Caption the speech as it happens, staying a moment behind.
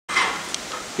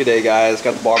Good day, guys.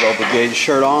 Got the Barbell Brigade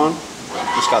shirt on.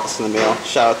 Just got this in the mail.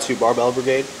 Shout out to Barbell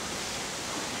Brigade.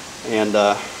 And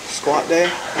squat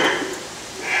day.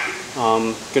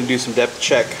 Gonna do some depth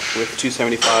check with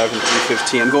 275 and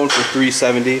 315. I'm going for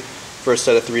 370 for a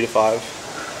set of 3 to 5.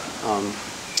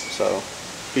 So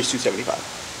here's 275.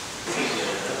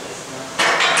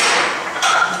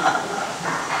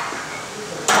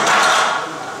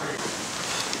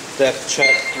 Depth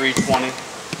check 320.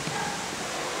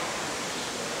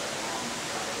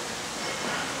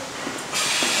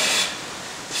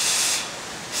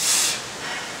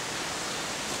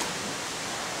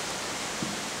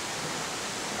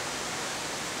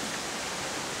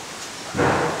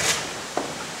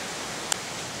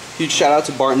 Huge shout out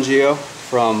to Bart and Gio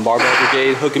from Barbell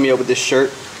Brigade hooking me up with this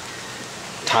shirt.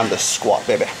 Time to squat,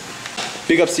 baby.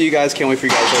 Big ups to you guys. Can't wait for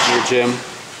you guys to open your gym.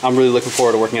 I'm really looking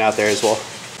forward to working out there as well.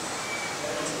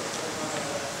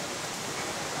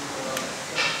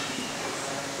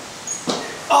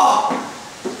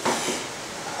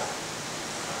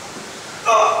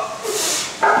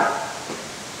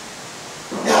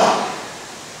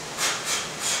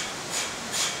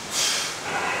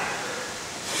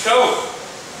 Go!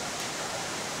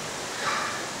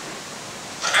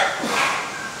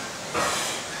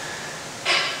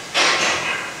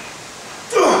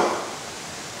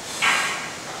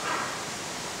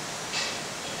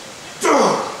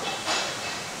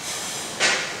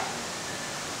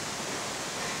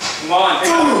 Come on, take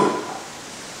it.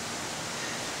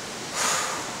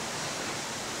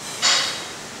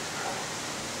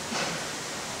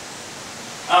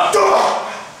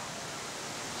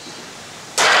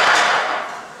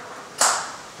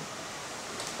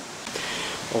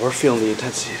 Well, we're feeling the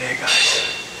intensity today, guys.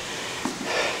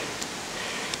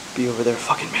 Be over there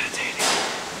fucking meditating.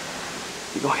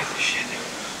 You gonna hit this shit.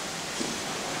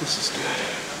 This is good.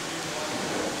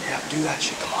 Yeah, do that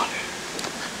shit. Come on, dude.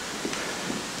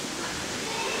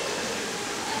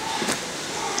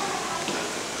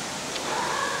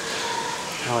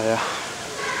 Oh yeah.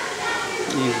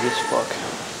 Easy as fuck.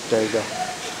 There you go.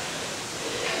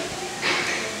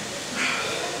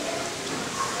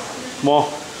 Come on.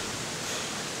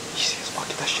 Easy as fuck.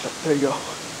 Get that shit up. There you go.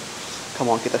 Come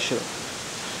on, get that shit up.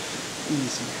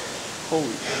 Easy.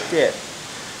 Holy shit.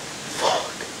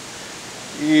 Fuck.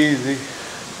 Easy.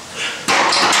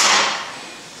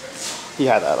 He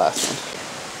had that last one.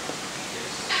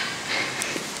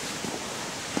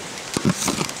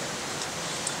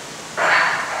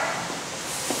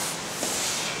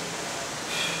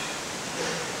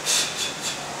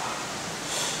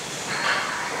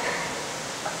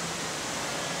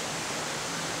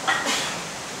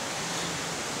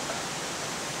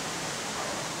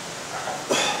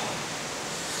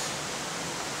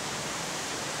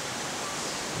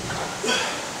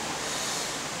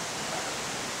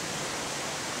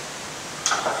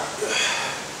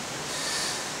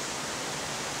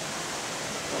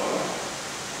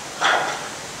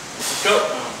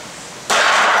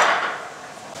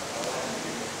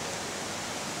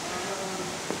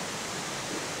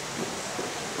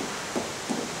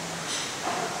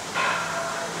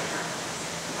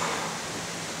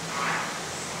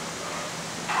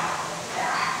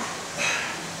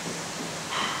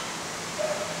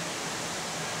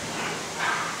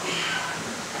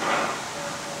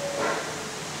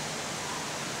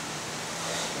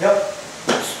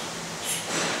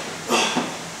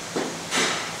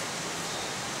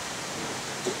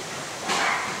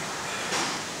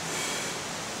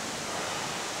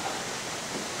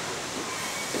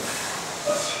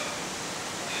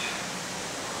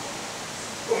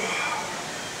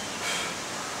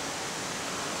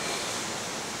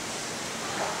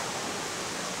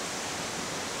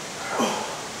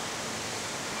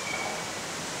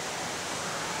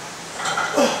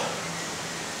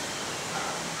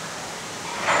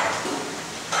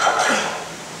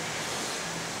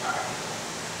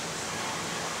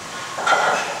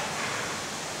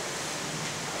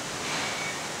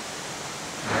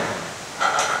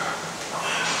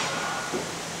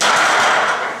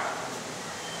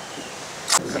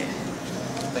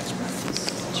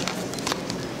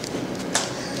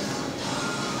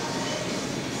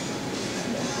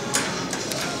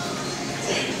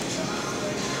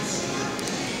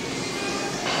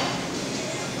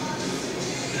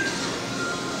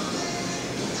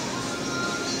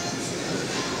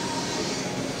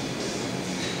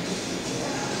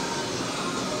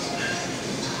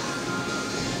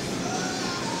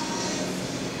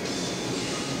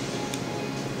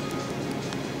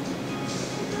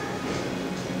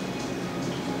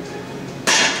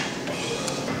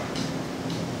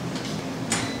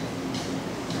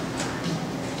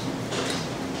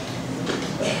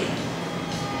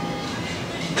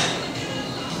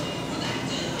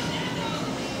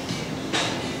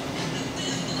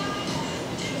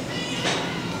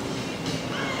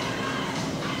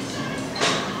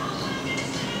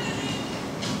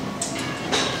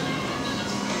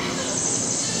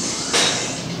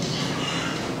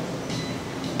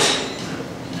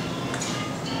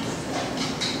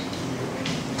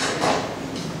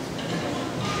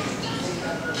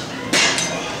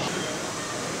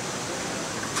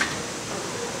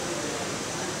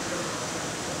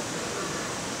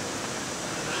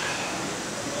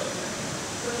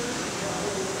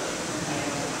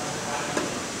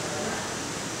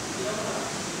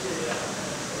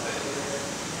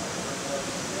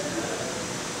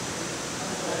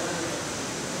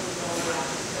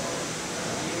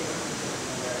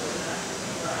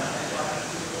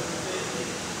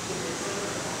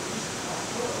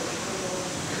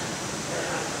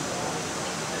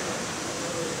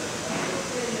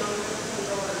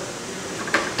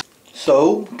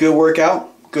 So, good workout.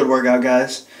 Good workout,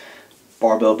 guys.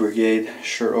 Barbell Brigade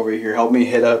shirt over here. Helped me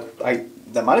hit up,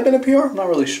 that might have been a PR? I'm not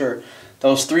really sure. That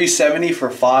was 370 for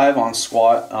 5 on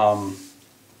squat,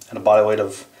 and a body weight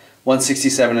of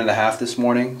 167.5 this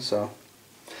morning. So,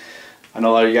 I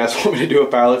know a lot of you guys want me to do a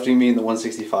powerlifting meet in the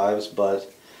 165s,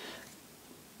 but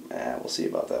we'll see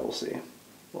about that. We'll see.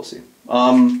 We'll see.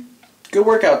 Good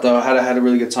workout though. Had a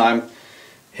really good time.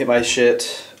 Hit my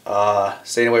shit.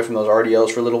 Staying away from those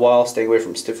RDLs for a little while. Staying away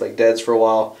from stiff leg deads for a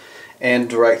while, and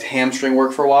direct hamstring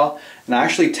work for a while. And I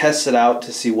actually tested out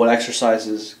to see what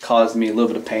exercises caused me a little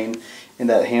bit of pain in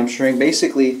that hamstring.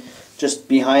 Basically, just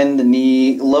behind the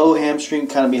knee, low hamstring,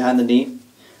 kind of behind the knee,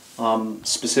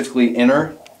 specifically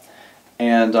inner,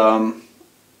 and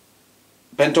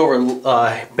bent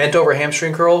over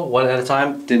hamstring curl one at a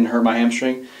time didn't hurt my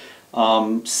hamstring.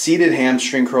 Seated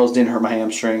hamstring curls didn't hurt my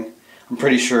hamstring. I'm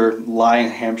pretty sure lying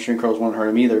hamstring curls won't hurt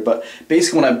them either. But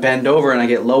basically, when I bend over and I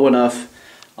get low enough,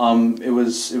 it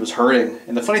was hurting.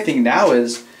 And the funny thing now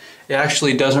is, it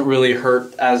actually doesn't really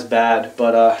hurt as bad.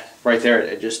 But right there,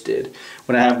 it just did.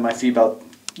 When I have my feet about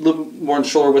a little more than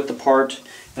shoulder width apart,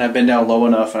 and I bend down low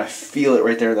enough, and I feel it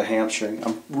right there in the hamstring.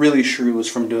 I'm really sure it was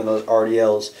from doing those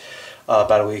RDLs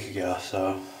about a week ago.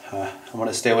 So I'm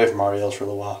gonna stay away from RDLs for a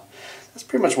little while. That's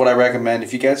pretty much what I recommend.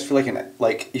 If you guys feel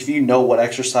like if you know what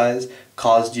exercise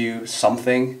caused you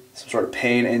something, some sort of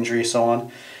pain, injury, so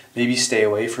on, maybe stay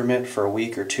away from it for a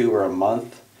week or 2 or a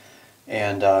month,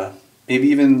 and maybe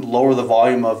even lower the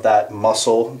volume of that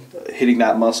muscle, hitting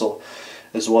that muscle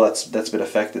as well. That's been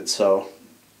affected. So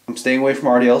I'm staying away from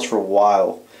RDLs for a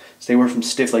while. Staying away from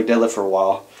stiff leg deadlift for a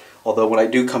while. Although when I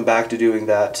do come back to doing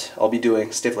that, I'll be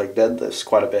doing stiff leg deadlifts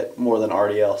quite a bit more than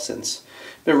RDL, since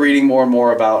I've been reading more and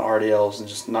more about RDLs and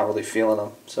just not really feeling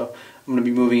them. So I'm going to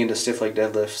be moving into stiff leg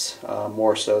deadlifts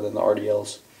more so than the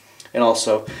RDLs. And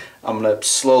also, I'm going to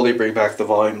slowly bring back the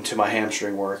volume to my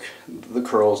hamstring work, the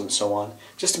curls and so on,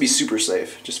 just to be super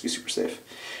safe. Just to be super safe.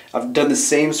 I've done the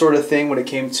same sort of thing when it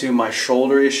came to my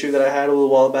shoulder issue that I had a little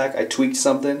while back. I tweaked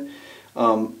something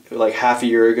like half a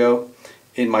year ago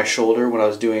in my shoulder when I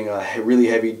was doing a really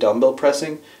heavy dumbbell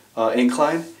pressing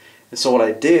incline. And so what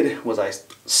I did was I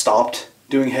stopped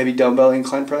doing heavy dumbbell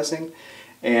incline pressing,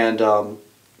 and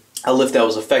a lift that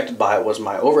was affected by it was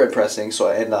my overhead pressing. So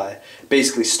I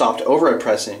basically stopped overhead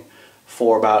pressing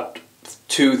for about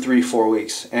 2, 3, 4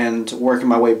 weeks, and working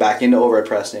my way back into overhead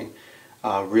pressing,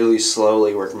 really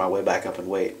slowly working my way back up in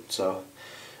weight. So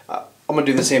I'm gonna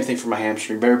do the same thing for my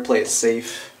hamstring. Better play it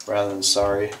safe rather than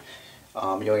sorry. You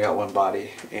only got one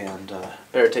body, and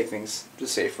better take things the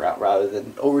safe route rather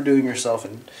than overdoing yourself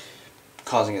and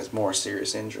causing a more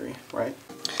serious injury, right?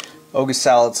 Ogus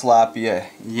salad tilapia,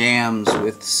 yams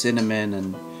with cinnamon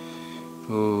and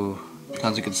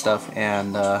tons of good stuff,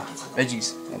 and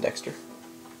veggies and Dexter.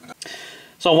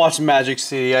 So I'm watching Magic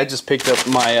City. I just picked up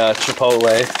my Chipotle.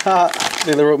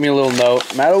 They wrote me a little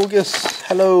note. Matt Ogus,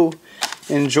 hello.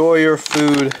 Enjoy your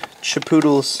food.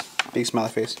 Chipoodles. Big smiley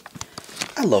face.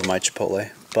 I love my Chipotle,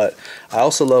 but I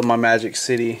also love my Magic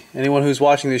City. Anyone who's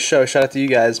watching this show, shout out to you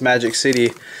guys. Magic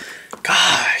City.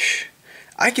 Gosh,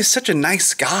 Ike is such a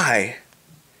nice guy.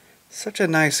 Such a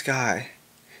nice guy.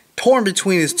 Torn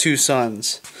between his 2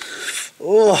 sons.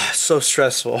 Oh, so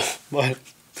stressful. But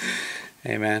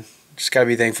hey, man, just gotta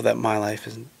be thankful that my life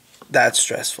isn't that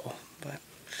stressful. But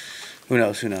who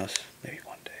knows? Who knows? Maybe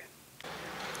one day.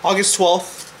 August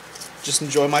 12th. Just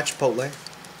enjoy my Chipotle.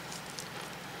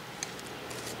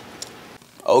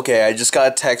 Okay, I just got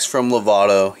a text from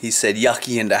Lovato. He said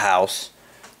Yucky in the house,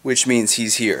 which means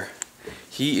he's here.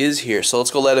 He is here, so let's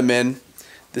go let him in.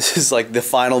 This is like the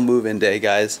final move-in day,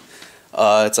 guys.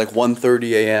 It's like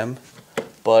 1:30 a.m.,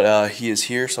 but he is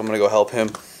here, so I'm gonna go help him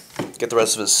get the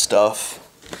rest of his stuff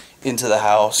into the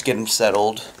house, get him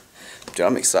settled. Dude,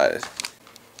 I'm excited.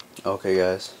 Okay,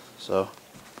 guys, so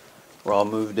we're all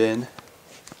moved in.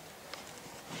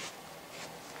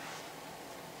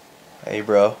 Hey,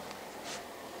 bro.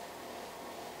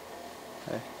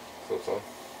 So.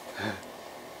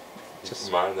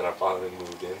 Just mind that I finally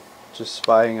moved in. Just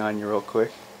spying on you real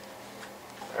quick.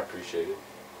 I appreciate it.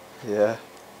 Yeah.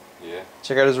 Yeah.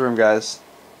 Check out his room, guys.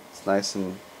 It's nice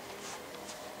and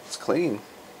it's clean.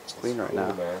 It's clean right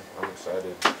now. Man. I'm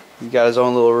excited. You got his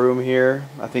own little room here.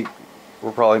 I think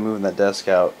we're probably moving that desk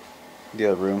out the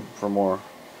other room for more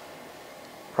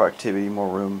productivity, more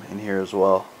room in here as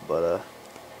well. But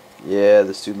yeah,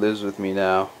 this dude lives with me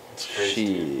now. It's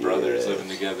crazy. Two brothers living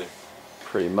together.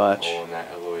 Pretty much. Oh, and that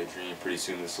LOA dream. Pretty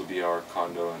soon this will be our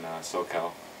condo in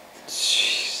SoCal.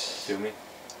 Jeez. Feel me?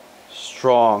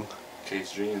 Strong.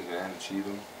 Chase dreams, man. Achieve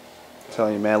them. I'm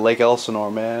telling you, man. Lake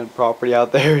Elsinore, man. Property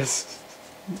out there is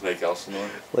Lake Elsinore?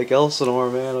 Lake Elsinore,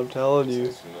 man, I'm telling you.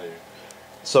 Sounds familiar.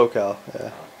 SoCal,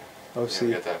 yeah. Oh, OC. yeah,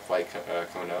 we got that flight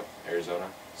coming up, Arizona,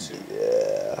 soon.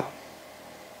 Yeah.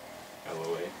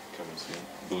 LOA coming soon.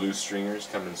 Blue Stringers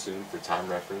coming soon for time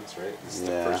reference, right? This is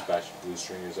Yeah. the first batch of Blue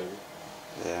Stringers ever.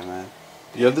 Yeah, man.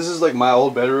 You know, this is like my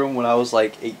old bedroom when I was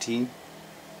like 18.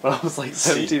 When I was like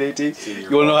 17, 18.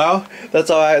 You wanna know how? That's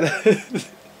how I...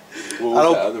 What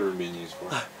was that other room being used for?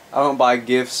 I don't buy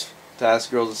gifts to ask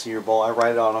girls to see your ball. I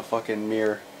write it on a fucking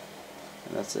mirror.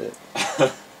 And that's it.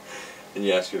 And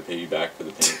you ask her to pay you back for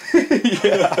the paint.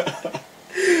 Yeah.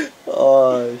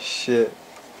 Oh, shit.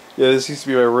 Yeah, this used to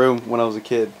be my room when I was a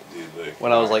kid. Dude, look.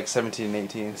 When I was like 17 and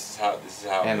 18. This is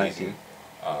how and amazing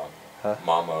 19. Huh?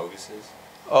 Mama Ogus is.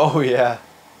 Oh, yeah.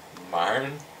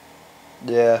 Myron?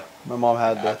 Yeah, my mom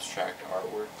had that. Abstract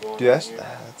artwork going Dude, on here.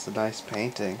 that's a nice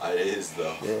painting. It is,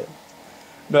 though. Yeah.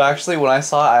 No, actually, when I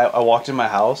saw it, I walked in my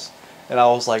house, and I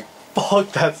was like,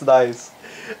 fuck, that's nice.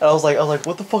 And I was like,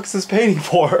 what the fuck's this painting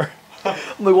for? I'm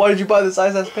like, why did you buy this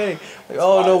nice-ass painting? Like,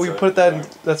 oh, no, we put that in,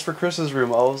 that's for Chris's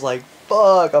room. I was like,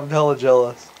 fuck, I'm hella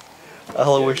jealous. I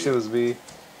hella wish it was me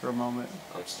for a moment.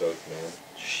 I'm stoked, man.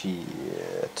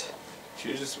 Shit.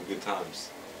 Cheers to some good times.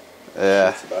 Yeah.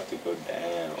 It's about to go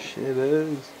down. Shit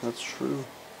is. That's true.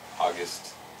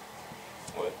 August.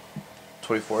 What?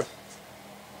 24th.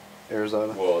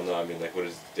 Arizona. Well, no, I mean, like, what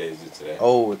day is it today?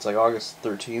 Oh, it's like August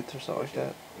 13th or something like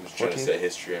that. I'm just trying to 14th? set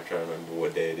history. I'm trying to remember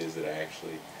what day it is that I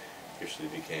actually officially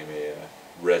became a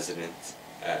resident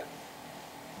at.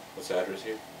 What's the address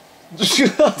here?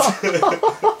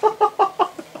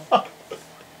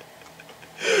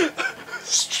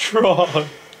 Strong.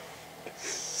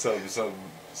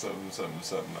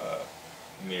 Some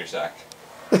near sack.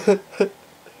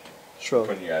 Strong.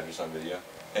 Putting your address on video.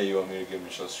 Hey, you want me to give him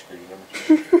your social security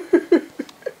number?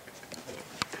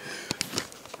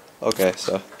 Okay,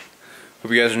 so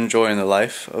hope you guys are enjoying the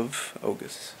life of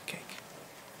Ogus cake.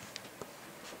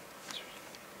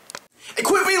 Hey,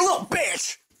 quit being a little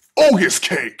bitch! Ogus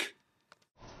cake!